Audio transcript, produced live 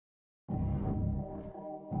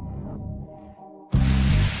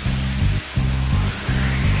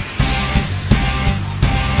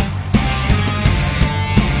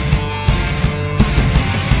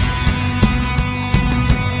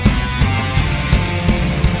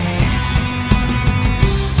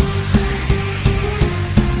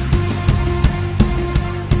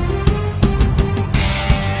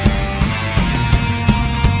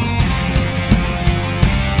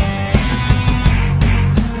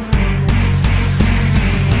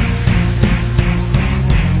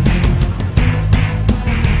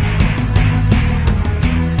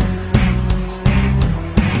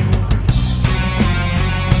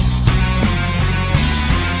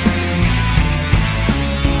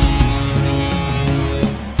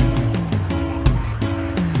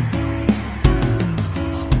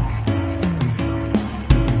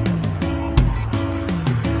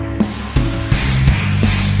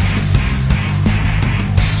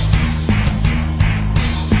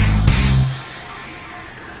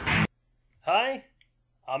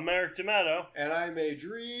I'm Eric D'Amato. And I'm a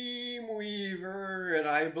dream weaver, and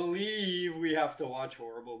I believe we have to watch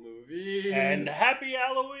horrible movies. And happy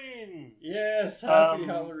Halloween! Yes, happy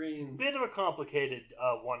Halloween. Bit of a complicated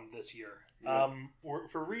one this year. Yeah.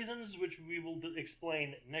 For reasons which we will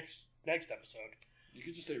explain next episode. You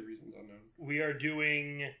could just say reasons unknown. We are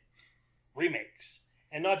doing remakes.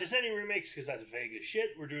 And not just any remakes, because that's vague as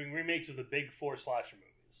shit. We're doing remakes of the big 4 slasher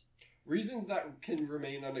movies. Reasons that can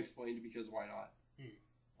remain unexplained, because why not?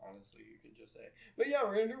 Honestly, you could just say. But yeah,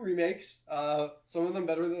 we're going to do remakes. Some of them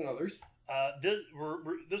better than others.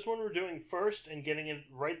 This one we're doing first and getting it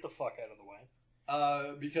right the fuck out of the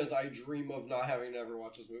way. Because I dream of not having to ever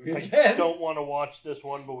watch this movie I again. don't want to watch this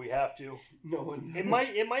one, but we have to. No one. It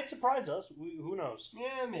might surprise us. Who knows?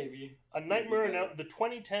 Yeah, maybe. The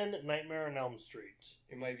 2010 Nightmare on Elm Street.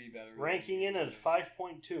 It might be better. Ranking in at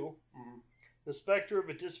 5.2. Mm-hmm. The specter of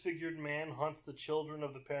a disfigured man haunts the children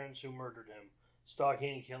of the parents who murdered him,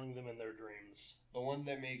 stalking and killing them in their dreams. The one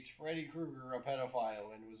that makes Freddy Krueger a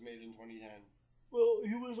pedophile and was made in 2010. Well,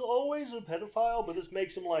 he was always a pedophile, but this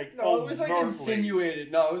makes him like... No, it was like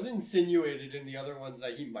insinuated. No, it was insinuated in the other ones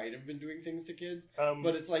that he might have been doing things to kids.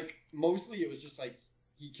 But it's like, mostly it was just like,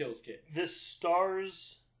 he kills kids. This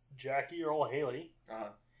stars Jackie Earl Hailey. Uh-huh.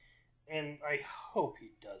 And I hope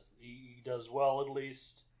he does well, at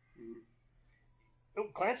least. Mm. Oh,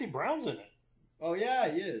 Clancy Brown's in it. Oh, yeah,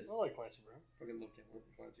 he is. I like Clancy Brown. Fucking love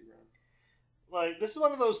Clancy Brown. Like, this is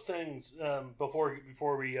one of those things, before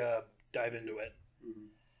we dive into it.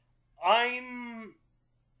 Mm-hmm.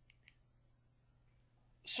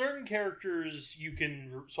 Certain characters you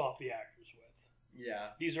can swap the actors with.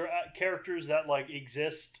 Yeah. These are characters that, like,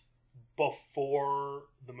 exist before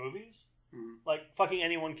the movies. Mm-hmm. Like, fucking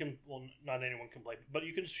anyone can... Well, not anyone can play, but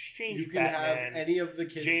you can change You can Batman, have any of the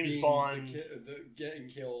kids James being Bond, getting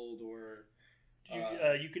killed, or...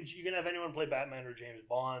 you can have anyone play Batman or James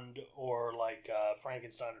Bond, or, like,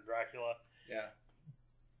 Frankenstein or Dracula. Yeah.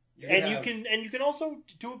 You can also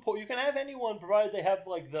do a you can have anyone, provided they have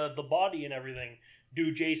like the body and everything,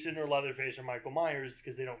 do Jason or Leatherface or Michael Myers,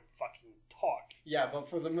 because they don't fucking talk. Yeah, but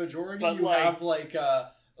for the majority, But you have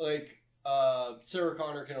Sarah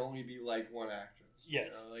Connor can only be like one actress.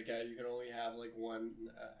 Yes, you can only have like one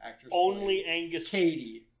actress. Only Angus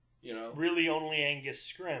Katie, really only Angus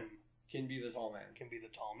Scrim can be the tall man.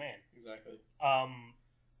 Exactly.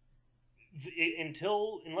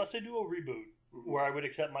 Unless they do a reboot. Mm-hmm. Where I would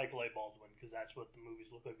accept Michael A. Baldwin, because that's what the movies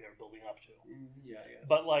look like they're building up to. Yeah.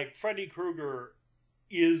 But, like, Freddy Krueger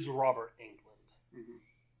is Robert Englund. Mm-hmm.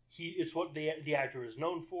 It's what the actor is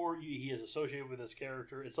known for. He is associated with this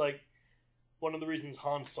character. It's like, one of the reasons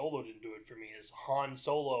Han Solo didn't do it for me is Han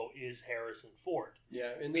Solo is Harrison Ford.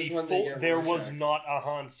 Yeah, in this one there was not a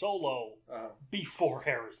Han Solo before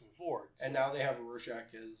Harrison Ford. So. And now they have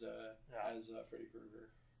Rorschach as Freddy Krueger.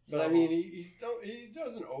 But I mean, he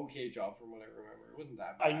does an okay job from what I remember. It wasn't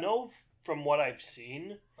that bad. I know from what I've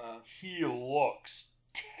seen, he looks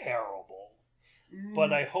terrible.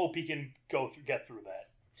 But I hope he can get through that.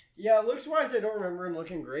 Yeah, looks wise, I don't remember him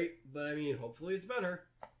looking great. But I mean, hopefully it's better.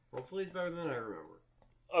 Hopefully it's better than I remember.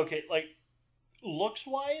 Okay, like looks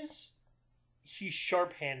wise, he's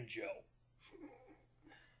Sharp Hand Joe,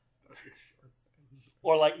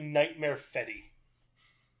 or like Nightmare Freddy.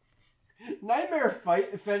 Nightmare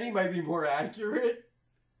Freddy might be more accurate.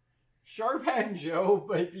 Sharp Hand Joe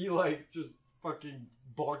might be like just fucking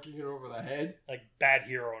bonking it over the head. Like Bad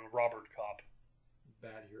Hero and Robert Cop.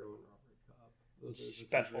 Bad Hero and Robert Cop. Those are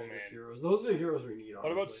Special Man. Heroes. Those are the heroes we need, honestly.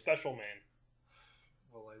 What about Special Man?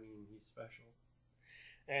 Well, I mean, he's special.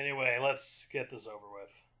 Anyway, let's get this over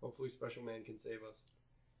with. Hopefully Special Man can save us.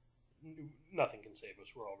 Nothing can save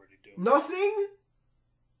us. We're already doomed. Nothing?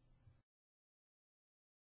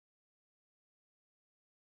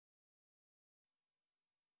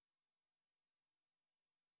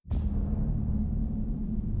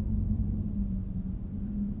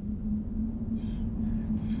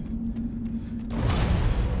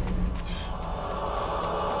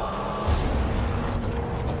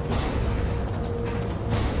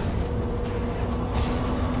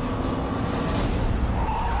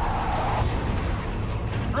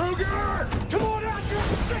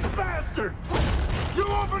 You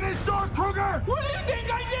open this door, Krueger! What do you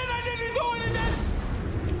think I did? I didn't do anything!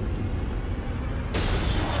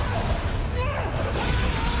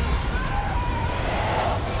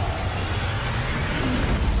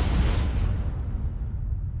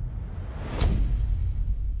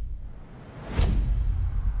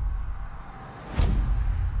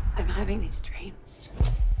 I'm having these dreams.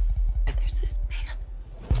 And there's this man.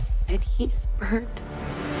 And he's burned.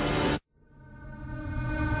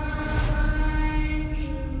 To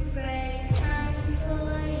phrase time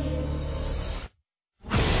for you.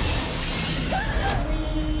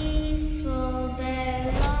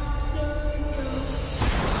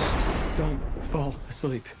 fall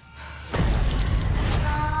asleep.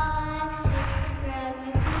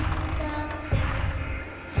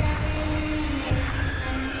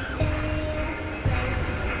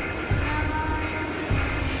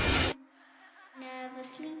 Never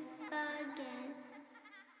sleep again.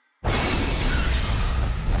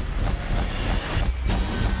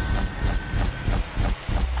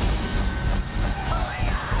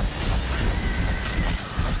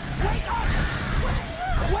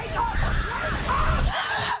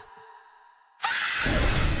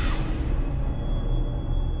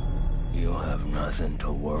 You have nothing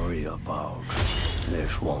to worry about.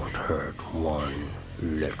 This won't hurt one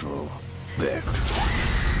little bit.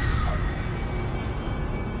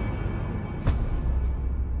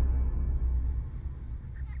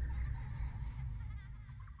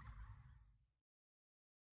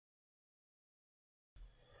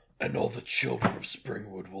 And all the children of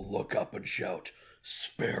Springwood will look up and shout,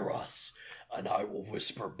 "Spare us," and I will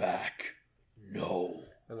whisper back, "No."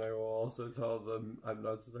 And I will also tell them, I'm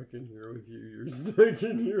not stuck in here with you, you're stuck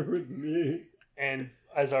in here with me. And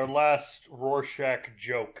as our last Rorschach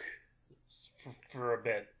joke for a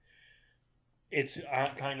bit, it's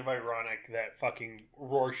kind of ironic that fucking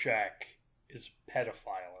Rorschach is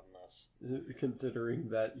pedophile in this. Considering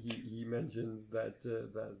that he mentions that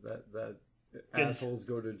assholes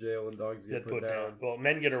go to jail and dogs get put down. Well,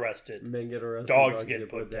 men get arrested. Dogs get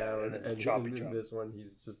put down. And in this one,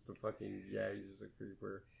 he's just a fucking, he's just a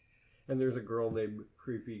creeper. And there's a girl named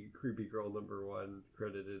Creepy Girl Number 1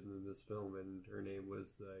 credited in this film, and her name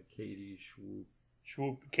was Katie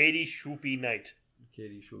Katie Swoopy Knight.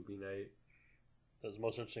 Katie Swoopy Knight. That's the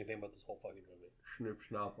most interesting thing about this whole fucking movie. Schnip,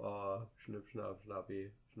 schnap, schnip, schnap, schnappy,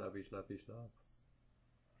 snappy, snappy, snap.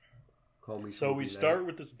 Call me. So we start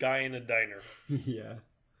with this guy in a diner. Yeah.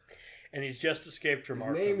 And he's just escaped from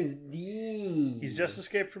Arkham. His name is Dean. He's just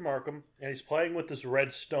escaped from Arkham, and he's playing with this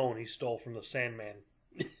red stone he stole from the Sandman.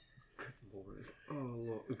 Lord.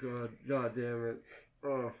 Oh, God damn it.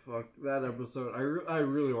 Oh, fuck. That episode. I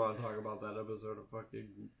really want to talk about that episode of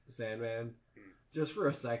fucking Sandman. Just for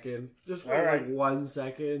a second. Just for like 1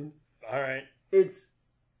 second. Alright. It's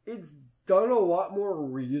done a lot more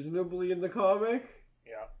reasonably in the comic.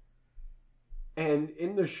 Yeah. And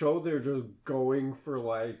in the show, they're just going for,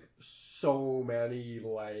 like, so many,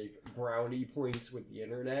 like, brownie points with the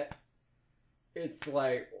internet. It's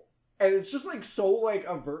like... And it's just, like, so, like,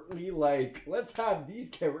 overtly, like, let's have these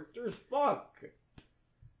characters fuck.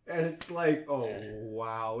 And it's like, oh,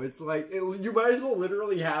 wow. It's like, you might as well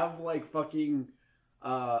literally have, like, fucking,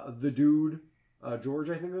 the dude, George,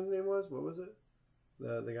 I think his name was. What was it?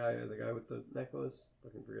 The guy with the necklace. I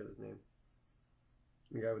can forget his name.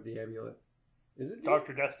 The guy with the amulet. Is it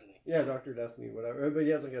Dr. Destiny? Yeah, Dr. Destiny, whatever. But he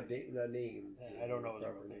has, like, a name. I don't know his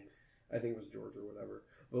real name. I think it was George or whatever.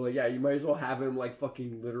 But, like, yeah, you might as well have him, like,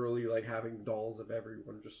 fucking literally, like, having dolls of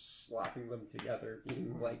everyone, just slapping them together,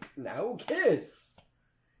 being like, now kiss!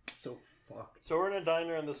 So fucked. So we're in a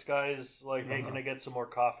diner, and this guy's like, hey, can I get some more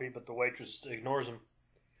coffee? But the waitress ignores him.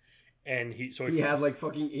 And he had, like,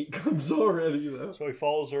 fucking 8 cups already, though. So he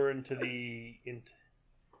follows her into the...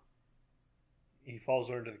 He follows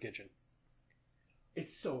her into the kitchen.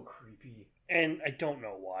 It's so creepy. And I don't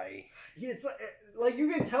know why. Yeah, it's like you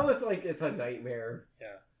can tell it's a nightmare.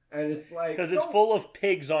 Yeah. And it's like... Because it's full of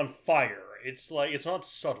pigs on fire. It's like, it's not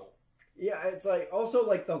subtle. Yeah, it's like, also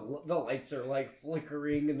like the lights are like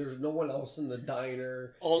flickering and there's no one else in the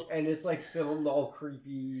diner. And it's like filmed all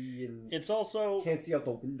creepy and... It's also... Can't see out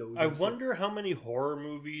the windows. I wonder how many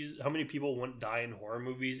people wouldn't die in horror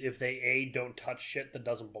movies if they A, don't touch shit that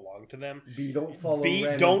doesn't belong to them. B, don't follow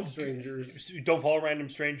random strangers. Don't follow random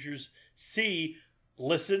strangers. C,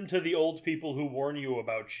 listen to the old people who warn you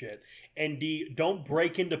about shit. And D, don't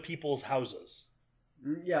break into people's houses.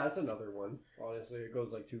 Yeah, that's another one. Honestly, it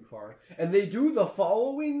goes like too far. And they do the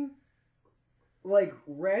following, like,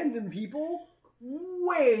 random people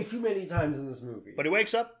way too many times in this movie. But he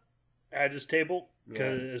wakes up at his table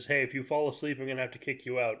because, hey, if you fall asleep, I'm going to have to kick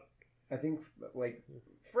you out. I think, like,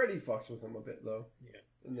 Freddy fucks with him a bit, though. Yeah.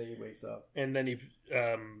 And then he wakes up. And then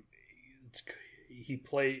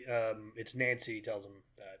it's Nancy, he tells him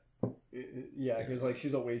that. Yeah, because, like,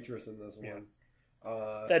 she's a waitress in this one.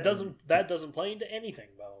 That doesn't play into anything,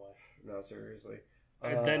 by the way. No, seriously.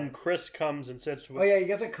 And then Chris comes and sits with... Oh, yeah, he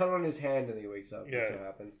gets a cut on his hand and he wakes up. Yeah. That's what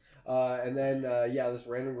happens. And then, this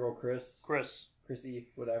random girl, Chrissy,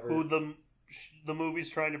 whatever. Who the movie's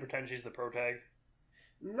trying to pretend she's the protag.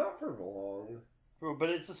 Not for long. But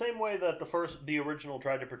it's the same way that the original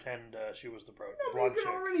tried to pretend she was the protag. No, but you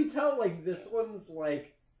can already tell, like, this one's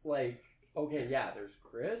like, okay, yeah, there's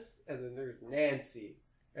Chris, and then there's Nancy.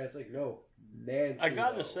 And it's like, no, Nancy. I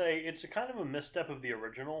gotta though. say, it's a kind of a misstep of the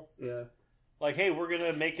original. Yeah. Like, hey, we're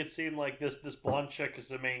gonna make it seem like this blonde chick is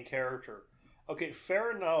the main character. Okay,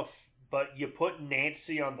 fair enough, but you put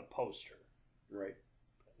Nancy on the poster. Right.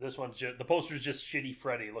 This one's just the poster's just shitty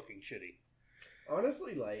Freddy looking shitty.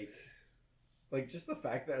 Honestly, like just the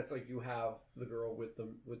fact that it's like you have the girl with the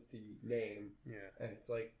name, Yeah. and it's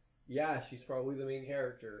like, yeah, she's probably the main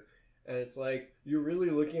character, and it's like you're really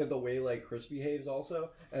looking at the way like Chris behaves also,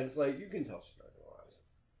 and it's like you can tell she's not gonna last.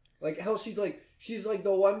 Like hell, she's like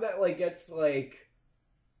the one that like gets like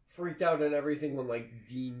freaked out and everything when like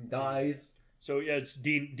Dean dies. So yeah, it's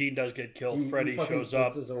Dean does get killed. He Freddy fucking shows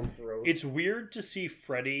up. slits his own throat. It's weird to see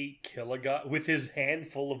Freddy kill a guy with his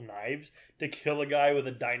hand full of knives to kill a guy with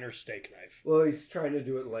a diner steak knife. Well, he's trying to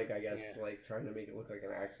do it like I guess Yeah. like trying to make it look like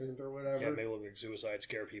an accident or whatever. Yeah, make it look like suicide,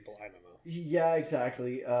 scare people. I don't know. Yeah,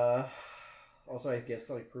 exactly. Also, I guess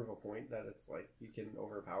to like prove a point that it's like you can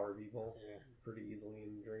overpower people Yeah. pretty easily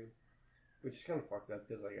in Dream, which is kind of fucked up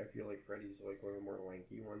because like I feel like Freddy's like one of the more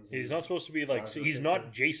lanky ones. He's in not supposed to be like. slasher He's fiction.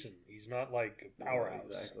 not Jason. He's not like a powerhouse.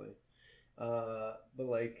 Yeah, exactly. But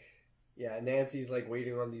like, yeah, Nancy's like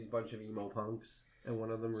waiting on these bunch of emo punks, and one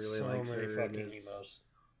of them really So likes many her. fucking and is, emos.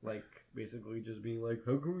 like basically just being like,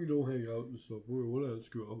 "How come we don't hang out and stuff? What else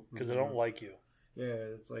go?" Because I don't like you. Yeah,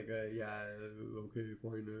 it's like, yeah, okay,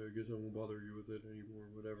 fine. I guess I won't bother you with it anymore,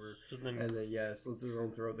 whatever. So then, And then yeah, slits his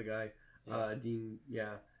own throat. The guy, Yeah. Dean,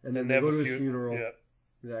 yeah, and then and they have go a to his few- funeral. Yeah.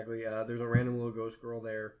 Exactly. There's a random little ghost girl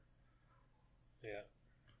there Yeah.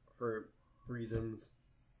 for reasons.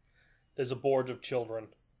 There's a board of children.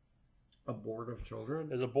 A board of children.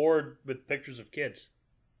 There's a board with pictures of kids.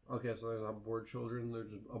 Okay, so there's not bored children. There's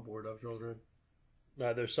just a board of children.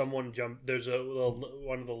 There's someone There's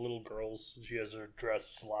one of the little girls. She has her dress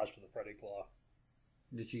slashed with a Freddy claw.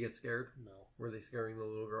 Did she get scared? No. Were they scaring the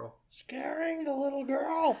little girl? Scaring the little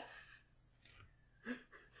girl.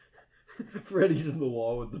 Freddy's in the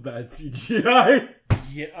wall with the bad CGI.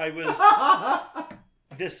 Yeah, I was.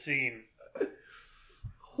 This scene.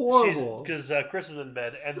 Horrible. Because Chris is in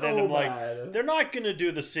bed, and So then I'm like, bad. they're not gonna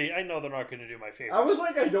do the scene. I know they're not gonna do my favorite. I was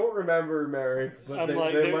like, I don't remember Merrick, but I'm they,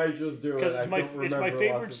 like, they they're- might just do it. Because I it's my don't remember lots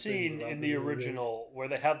favorite of scene things about in this the movie. original where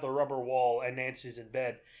they have the rubber wall and Nancy's in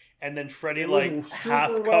bed, and then Freddy It was like super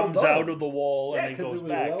half well comes done. out of the wall Yeah, and then because goes it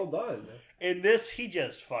was back. well done. In this, he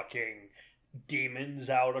just fucking demons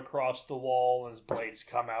out across the wall, and his blades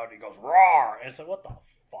come out, and he goes roar, and it's like, what the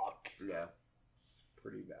fuck? Yeah,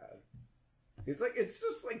 pretty bad. It's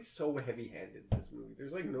just like so heavy-handed. This movie,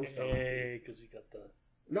 there's like no subtlety. Hey, because you got the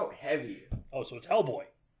No heavy. oh, so it's Hellboy.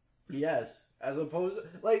 Yes, as opposed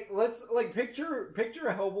like let's like picture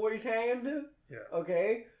Hellboy's hand. Yeah.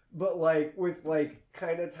 Okay, but like with like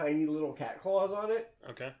kind of tiny little cat claws on it.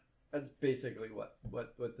 Okay. That's basically what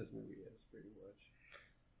this movie is, pretty much.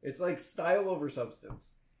 It's like style over substance.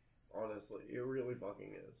 Honestly, it really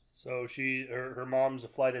fucking is. So her mom's a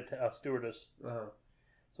flight stewardess, Uh-huh.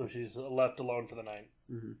 so she's left alone for the night.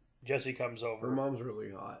 Mm-hmm. Jesse comes over. Her mom's really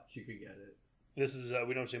hot. She could get it. This is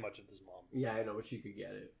we don't see much of this mom. Yeah, I know, but she could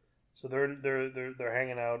get it. So they're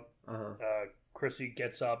hanging out. Uh-huh. Chrissy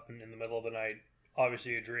gets up in the middle of the night.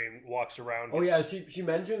 Obviously a dream. Walks around. Oh yeah, she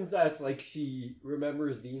mentions that it's like she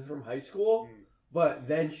remembers Dean from high school, but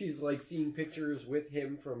then she's like seeing pictures with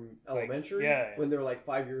him from elementary when they're like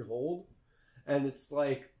 5 years old, and it's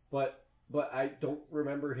like, but I don't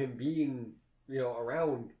remember him being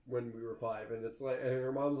around when we were 5, and it's like, and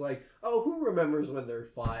her mom's like, oh, who remembers when they're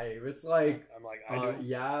 5? It's like, I'm like, I do.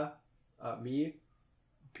 Yeah, me.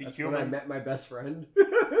 That's human. when I met my best friend.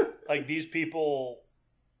 Like these people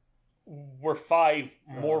were 5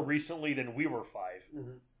 more recently than we were 5.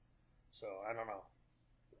 Mm-hmm. So I don't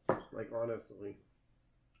know. Like honestly.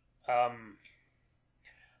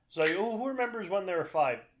 So who remembers when they were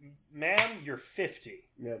 5? Ma'am, you're 50.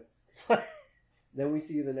 Yep. Then we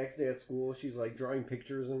see the next day at school, she's like drawing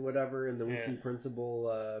pictures and whatever, and then we see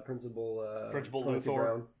Principal Clancy Luther.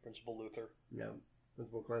 Brown. Principal Luther. Yeah,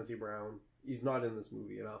 Principal Clancy Brown. He's not in this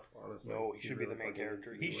movie enough, honestly. No, he should be really the main fucking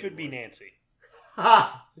character. needs to He way should be more. Nancy.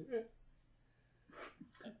 Ha!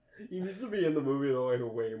 He needs to be in the movie though,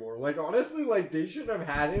 like way more. Like honestly, like they should have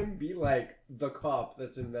had him be like the cop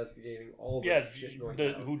that's investigating all the shit going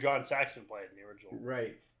on. Who John Saxon played in the original.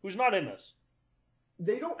 Right. Who's not in this.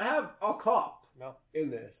 They don't have a cop. No. In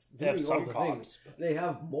this. They have doing some all the cops. things. They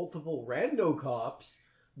have multiple rando cops,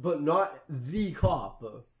 but not the cop.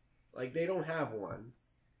 Like, they don't have one.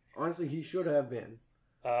 Honestly, he should have been.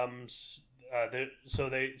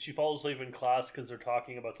 She falls asleep in class because they're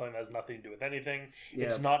talking about something that has nothing to do with anything. Yeah.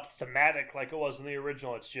 It's not thematic like it was in the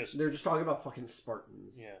original. It's just... They're just talking about fucking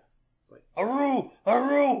Spartans. Yeah. Like, Aru!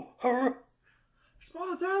 Aru! Aru!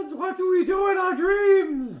 Spartans, what do we do in our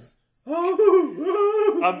dreams?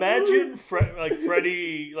 Imagine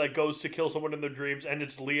Freddy goes to kill someone in their dreams and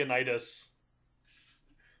it's Leonidas.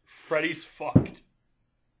 Freddy's fucked.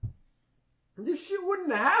 This shit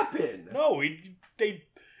wouldn't happen. No, he'd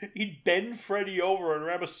bend Freddy over and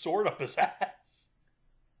ram a sword up his ass.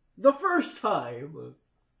 The first time.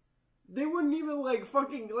 They wouldn't even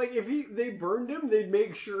if they burned him, they'd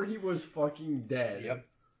make sure he was fucking dead. Yep.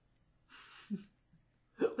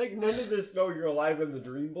 None of this, no, you're alive in the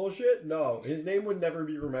dream bullshit. No, his name would never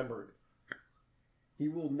be remembered. He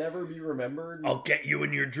will never be remembered. I'll get you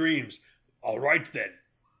in your dreams. All right then.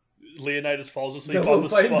 Leonidas falls asleep Then on we'll the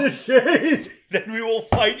fight spot. the shade. Then we will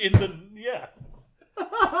fight in the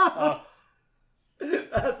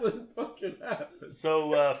That's what fucking happens.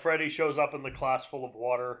 So Freddy shows up in the class full of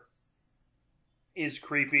water. Is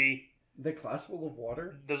creepy. The class full of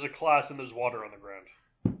water? There's a class and there's water on the ground.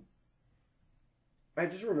 I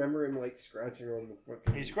just remember him scratching on the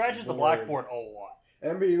fucking. He scratches the board blackboard a lot.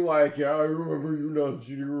 and being like, "Yeah, I remember you nuts.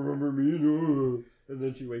 You remember me?" No. And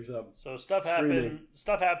then she wakes up. So stuff Screaming.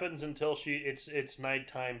 happens until it's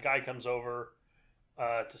nighttime. Guy comes over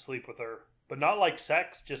to sleep with her, but not like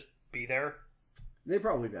sex. Just be there. They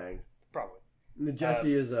probably banged. Probably. And the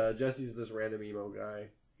Jesse's this random emo guy.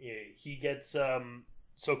 Yeah, he gets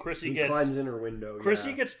So Chrissy He gets climbs in her window.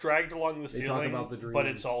 Chrissy gets dragged along the They ceiling, talk about the dreams. but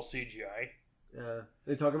it's all CGI. Yeah,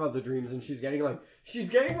 they talk about the dreams, and she's getting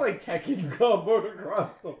Tekken comboed across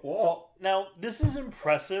the wall. Now, this is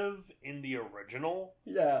impressive in the original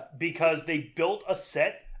Yeah, because they built a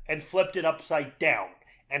set and flipped it upside down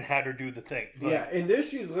and had her do the thing. yeah. In this,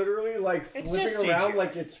 she's literally It's flipping just around CGI.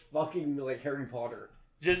 like it's fucking Harry Potter.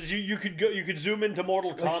 Just you could zoom into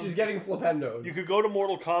Mortal Kombat. She's getting flipendoed. You could go to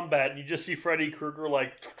Mortal Kombat and you just see Freddy Krueger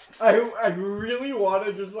I really want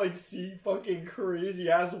to just see fucking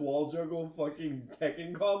crazy ass wall juggle fucking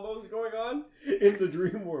Tekken combos going on in the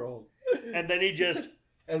dream world. and then he just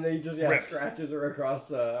And then he just Rip. scratches her across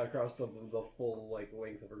the full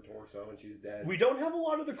length of her torso, and she's dead. we don't have a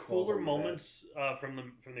lot of the cooler Falls on moments from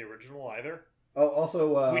the original either. Oh,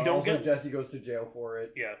 also, We don't get- Jesse goes to jail for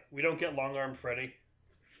it. Yeah, we don't get Long Arm Freddy.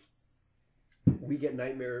 We get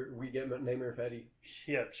Nightmare Freddy,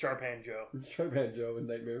 Yeah, Sharp Hand Joe. Sharpan Joe, and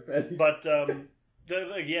Nightmare Freddy. But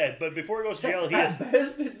but before he goes to jail, he has At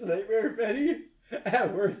best, it's Nightmare Freddy.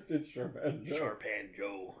 At worst, it's Sharpan Joe. Sharp Hand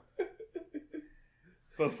Joe.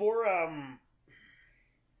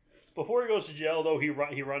 Before he goes to jail, though, he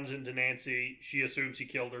runs into Nancy. She assumes he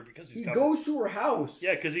killed her because He covered. goes to her house.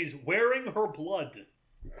 Yeah, because he's wearing her blood.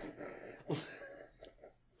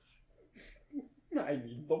 I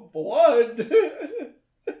need the blood.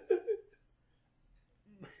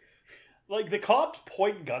 The cops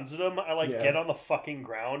point guns at him. I Yeah. get on the fucking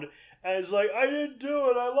ground, and it's like, I didn't do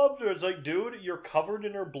it. I loved her. It's like, dude, you're covered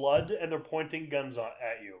in her blood, and they're pointing guns at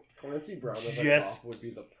you. Clancy Brown as a Just- cop would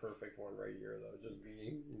be the perfect one right here, though. Just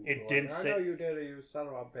being. It didn't I say- know you did it, you son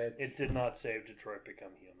of a bitch. It did not save Detroit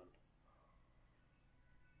Become Human.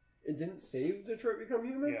 It didn't save Detroit Become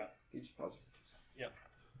Human? Yeah. He just paused. Yep.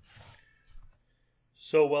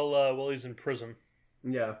 So while he's in prison,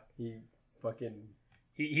 Yeah, he fucking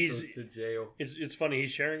he's goes to jail. it's funny.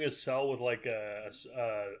 He's sharing a cell with a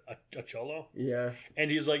cholo, Yeah.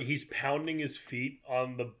 and he's pounding his feet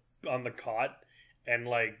on the cot and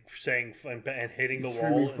saying and hitting the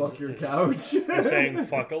Screaming, wall. fuck your couch. And saying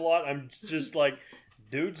fuck a lot. I'm just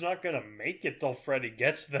dude's not gonna make it till Freddy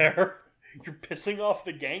gets there. You're pissing off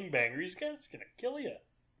the gangbanger. He's gonna kill you.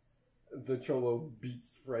 The Cholo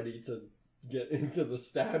beats Freddy to get into the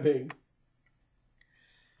stabbing.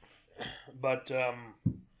 But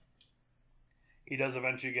he does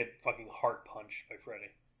eventually get fucking heart punched by Freddy.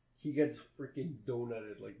 He gets freaking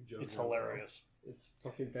donutted like Joe. It's hilarious. It's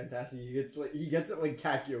fucking fantastic. He gets it like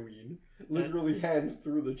Kakyoin. Literally hand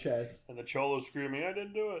through the chest. And the Cholo's screaming, I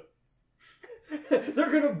didn't do it. They're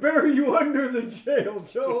gonna bury you under the jail,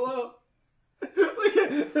 Cholo.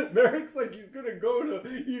 Merrick's he's gonna go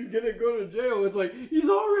to jail. It's like he's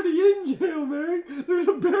already in jail, Merrick. They're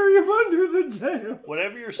gonna bury him under the jail.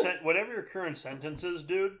 Whatever your current sentence is,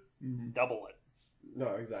 dude, double it.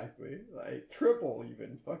 No, exactly. Triple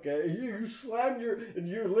even. Fuck it. You slammed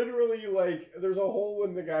you're literally there's a hole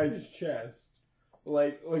in the guy's chest.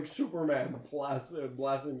 Like Superman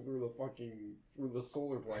blasting through the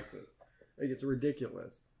solar plexus. It's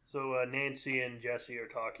ridiculous. So Nancy and Jesse are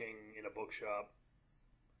talking in a bookshop.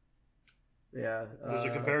 Yeah. There's a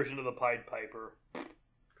comparison to the Pied Piper.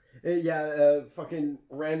 Fucking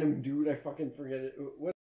random dude. I fucking forget it.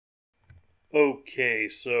 What? Okay,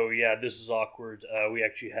 so yeah, this is awkward. We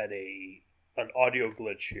actually had an audio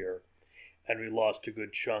glitch here, and we lost a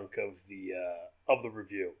good chunk of of the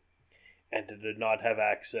review, and I did not have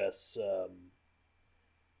access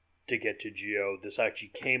to get to Geo. This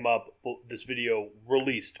actually came up. This video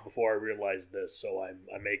released before I realized this, so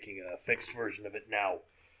I'm making a fixed version of it now.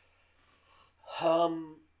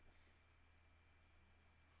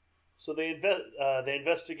 So they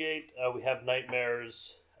investigate. We have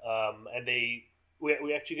nightmares, and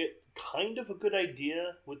we actually get kind of a good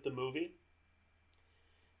idea with the movie,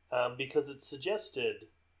 because it suggested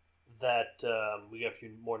that we get a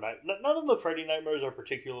few more none of the Freddy nightmares are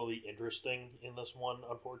particularly interesting in this one,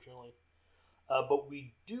 unfortunately. But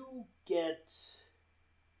we do get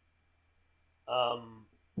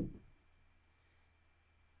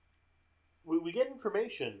we get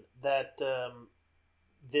information that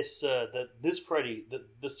this Freddy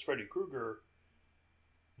Krueger,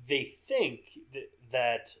 they think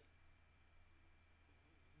that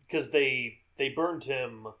because they burned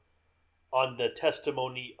him on the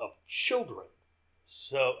testimony of children,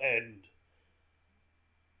 so and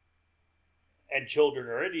children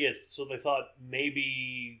are idiots, so they thought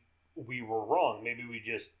maybe we were wrong, maybe we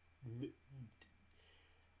just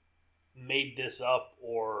made this up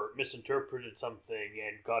or misinterpreted something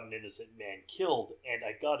and got an innocent man killed. And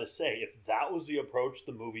I gotta say, if that was the approach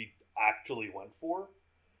the movie actually went for,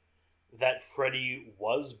 that Freddy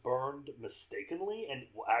was burned mistakenly and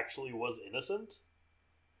actually was innocent,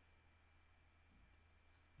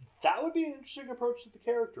 that would be an interesting approach to the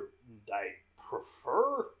character. I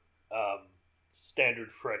prefer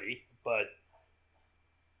standard Freddy, but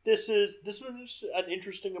this was an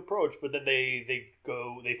interesting approach. But then they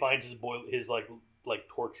find his like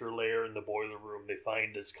torture lair in the boiler room. They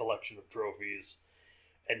find his collection of trophies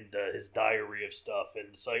and his diary of stuff,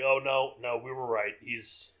 and it's like, oh no, we were right.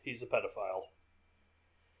 He's a pedophile,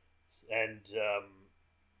 and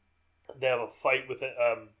they have a fight with it.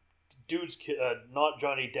 Dude's not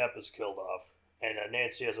Johnny Depp is killed off, and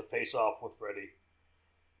Nancy has a face-off with Freddy.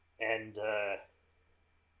 And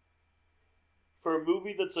for a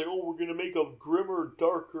movie that's like, oh, we're gonna make a grimmer,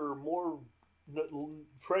 darker, more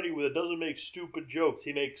Freddy that doesn't make stupid jokes,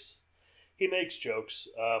 he makes jokes.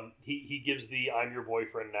 He gives the "I'm your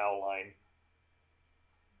boyfriend now" line,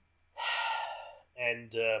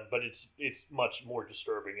 and but it's much more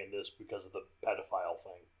disturbing in this because of the pedophile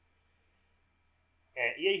thing.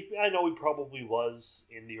 And yeah, I know he probably was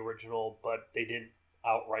in the original, but they didn't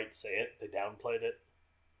outright say it. They downplayed it.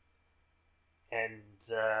 And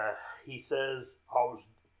he says,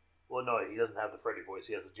 well, no, he doesn't have the Freddy voice.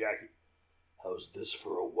 He has the Jackie. How's this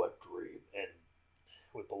for a wet dream? And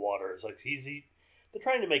with the water, it's like they're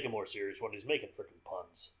trying to make it more serious when he's making freaking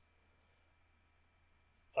puns.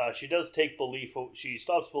 She does take belief. She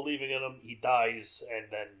stops believing in him. He dies, and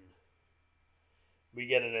then we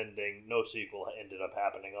get an ending. No sequel ended up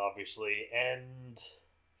happening, obviously. And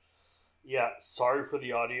yeah, sorry for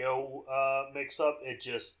the audio mix-up. It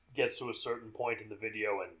just gets to a certain point in the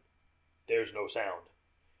video and there's no sound.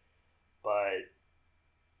 But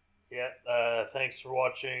yeah, thanks for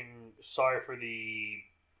watching. Sorry for the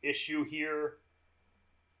issue here.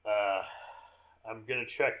 I'm gonna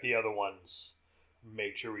check the other ones.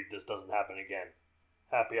 Make sure this doesn't happen again.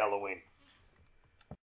 Happy Halloween.